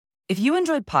If you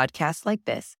enjoyed podcasts like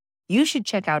this, you should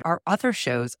check out our other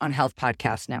shows on Health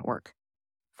Podcast Network.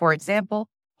 For example,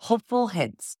 Hopeful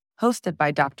Hints, hosted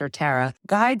by Dr. Tara,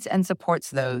 guides and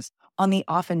supports those on the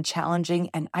often challenging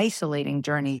and isolating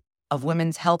journey of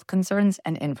women's health concerns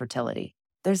and infertility.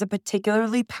 There's a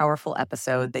particularly powerful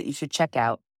episode that you should check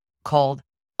out called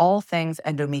All Things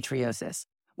Endometriosis,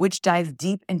 which dives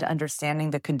deep into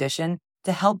understanding the condition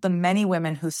to help the many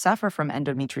women who suffer from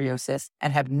endometriosis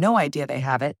and have no idea they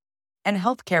have it, and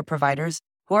healthcare providers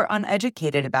who are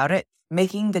uneducated about it,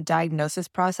 making the diagnosis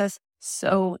process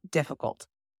so difficult.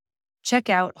 Check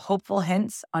out Hopeful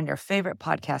Hints on your favorite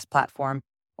podcast platform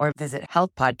or visit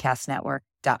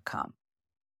healthpodcastnetwork.com.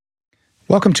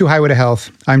 Welcome to Highway to Health.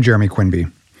 I'm Jeremy Quinby.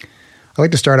 I'd like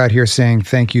to start out here saying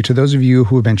thank you to those of you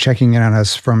who have been checking in on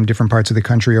us from different parts of the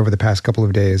country over the past couple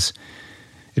of days.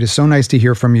 It is so nice to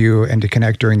hear from you and to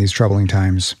connect during these troubling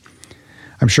times.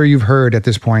 I'm sure you've heard at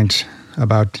this point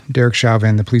about Derek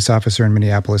Chauvin, the police officer in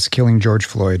Minneapolis, killing George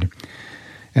Floyd,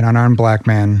 an unarmed black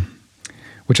man,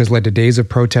 which has led to days of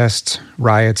protests,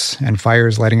 riots, and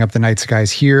fires lighting up the night skies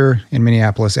here in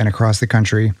Minneapolis and across the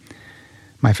country.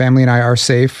 My family and I are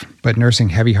safe, but nursing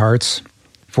heavy hearts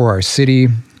for our city,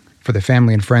 for the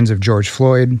family and friends of George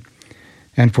Floyd,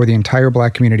 and for the entire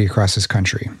black community across this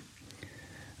country.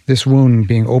 This wound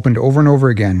being opened over and over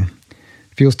again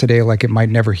feels today like it might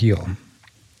never heal.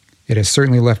 It has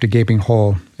certainly left a gaping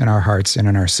hole in our hearts and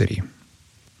in our city.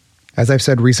 As I've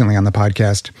said recently on the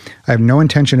podcast, I have no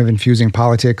intention of infusing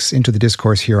politics into the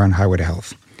discourse here on Highway to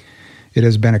Health. It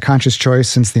has been a conscious choice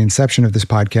since the inception of this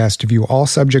podcast to view all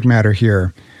subject matter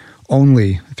here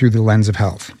only through the lens of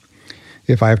health.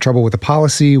 If I have trouble with a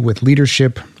policy, with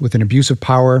leadership, with an abuse of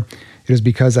power, it is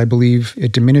because I believe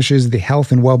it diminishes the health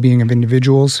and well-being of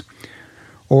individuals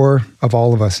or of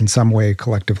all of us in some way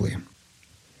collectively.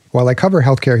 While I cover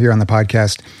healthcare here on the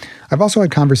podcast, I've also had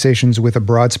conversations with a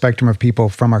broad spectrum of people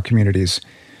from our communities: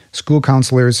 school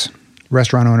counselors,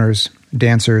 restaurant owners,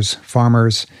 dancers,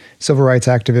 farmers, civil rights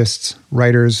activists,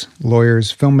 writers,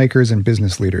 lawyers, filmmakers, and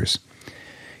business leaders.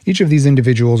 Each of these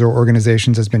individuals or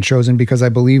organizations has been chosen because I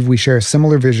believe we share a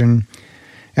similar vision,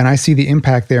 and I see the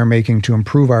impact they are making to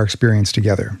improve our experience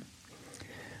together.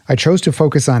 I chose to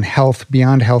focus on health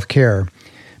beyond healthcare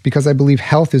because I believe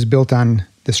health is built on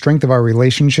the strength of our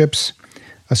relationships,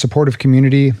 a supportive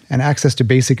community, and access to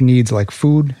basic needs like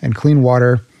food and clean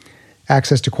water,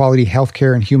 access to quality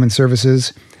healthcare and human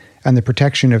services, and the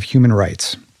protection of human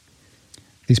rights.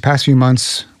 These past few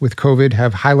months with COVID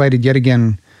have highlighted yet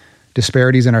again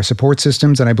disparities in our support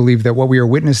systems, and I believe that what we are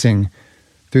witnessing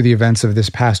through the events of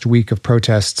this past week of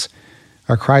protests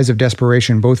are cries of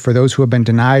desperation, both for those who have been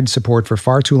denied support for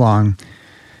far too long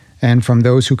and from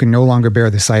those who can no longer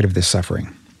bear the sight of this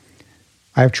suffering.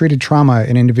 I have treated trauma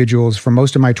in individuals for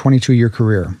most of my 22-year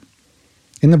career.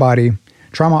 In the body,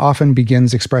 trauma often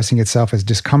begins expressing itself as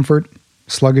discomfort,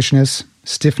 sluggishness,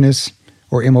 stiffness,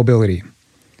 or immobility.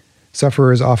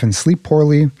 Sufferers often sleep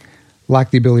poorly,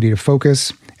 lack the ability to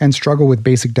focus, and struggle with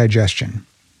basic digestion.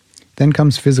 Then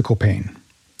comes physical pain,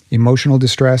 emotional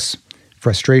distress,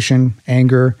 frustration,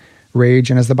 anger, rage,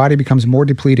 and as the body becomes more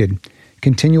depleted,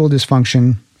 continual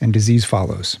dysfunction and disease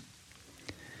follows.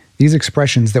 These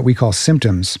expressions that we call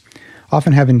symptoms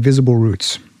often have invisible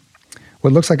roots.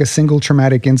 What looks like a single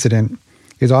traumatic incident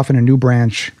is often a new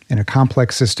branch in a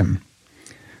complex system,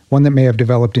 one that may have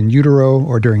developed in utero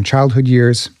or during childhood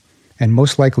years, and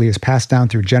most likely is passed down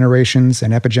through generations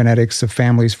and epigenetics of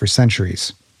families for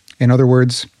centuries. In other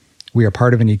words, we are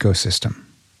part of an ecosystem.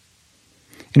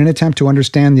 In an attempt to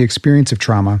understand the experience of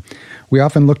trauma, we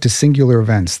often look to singular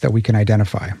events that we can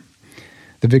identify.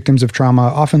 The victims of trauma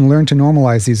often learn to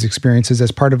normalize these experiences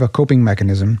as part of a coping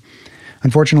mechanism.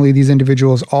 Unfortunately, these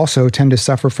individuals also tend to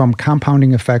suffer from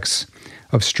compounding effects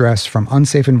of stress from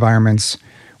unsafe environments,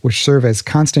 which serve as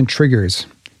constant triggers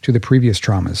to the previous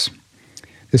traumas.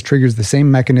 This triggers the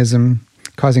same mechanism,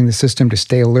 causing the system to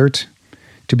stay alert,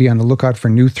 to be on the lookout for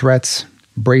new threats,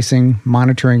 bracing,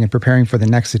 monitoring, and preparing for the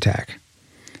next attack.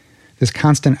 This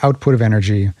constant output of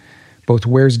energy both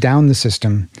wears down the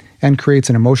system and creates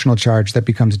an emotional charge that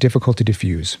becomes difficult to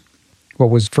diffuse. What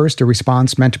was first a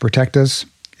response meant to protect us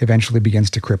eventually begins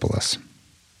to cripple us.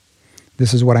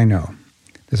 This is what I know.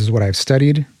 This is what I've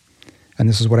studied, and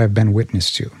this is what I've been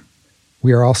witness to.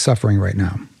 We are all suffering right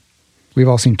now. We've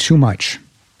all seen too much,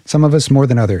 some of us more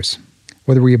than others.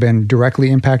 Whether we have been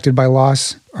directly impacted by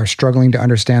loss, are struggling to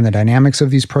understand the dynamics of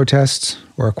these protests,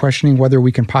 or are questioning whether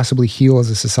we can possibly heal as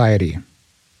a society.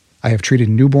 I have treated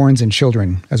newborns and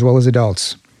children, as well as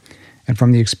adults, and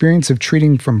from the experience of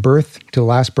treating from birth to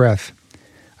last breath,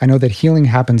 I know that healing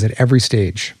happens at every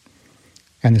stage,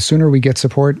 and the sooner we get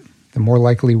support, the more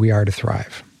likely we are to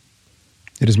thrive.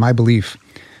 It is my belief,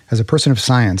 as a person of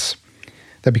science,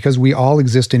 that because we all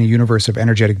exist in a universe of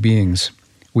energetic beings,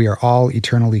 we are all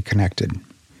eternally connected,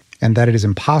 and that it is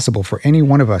impossible for any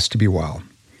one of us to be well,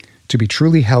 to be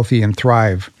truly healthy and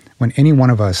thrive when any one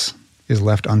of us is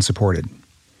left unsupported.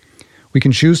 We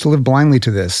can choose to live blindly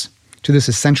to this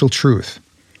essential truth.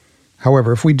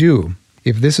 However,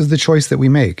 if this is the choice that we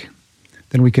make,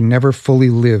 then we can never fully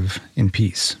live in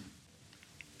peace.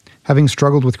 Having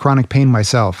struggled with chronic pain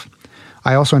myself,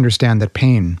 I also understand that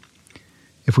pain,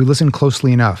 if we listen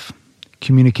closely enough,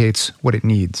 communicates what it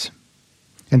needs.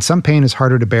 And some pain is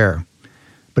harder to bear,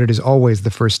 but it is always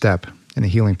the first step in the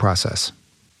healing process.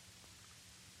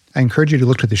 I encourage you to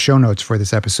look to the show notes for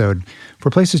this episode for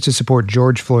places to support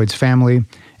George Floyd's family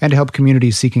and to help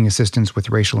communities seeking assistance with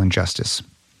racial injustice.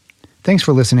 Thanks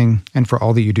for listening and for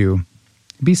all that you do.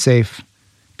 Be safe,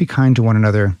 be kind to one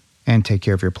another, and take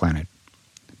care of your planet.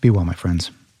 Be well, my friends.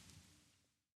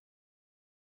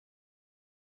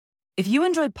 If you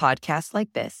enjoyed podcasts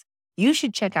like this, you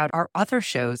should check out our other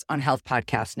shows on Health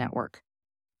Podcast Network.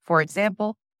 For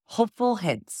example, Hopeful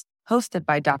Hints, hosted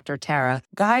by Dr. Tara,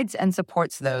 guides and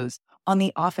supports those on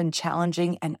the often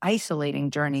challenging and isolating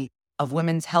journey of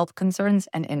women's health concerns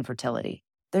and infertility.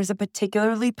 There's a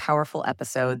particularly powerful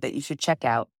episode that you should check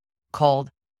out called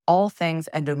All Things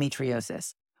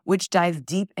Endometriosis, which dives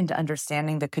deep into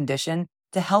understanding the condition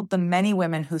to help the many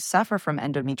women who suffer from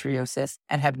endometriosis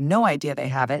and have no idea they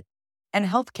have it, and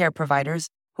healthcare providers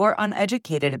who are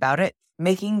uneducated about it,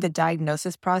 making the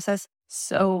diagnosis process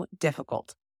so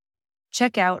difficult.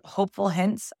 Check out Hopeful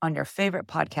Hints on your favorite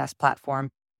podcast platform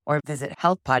or visit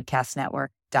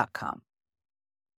healthpodcastnetwork.com.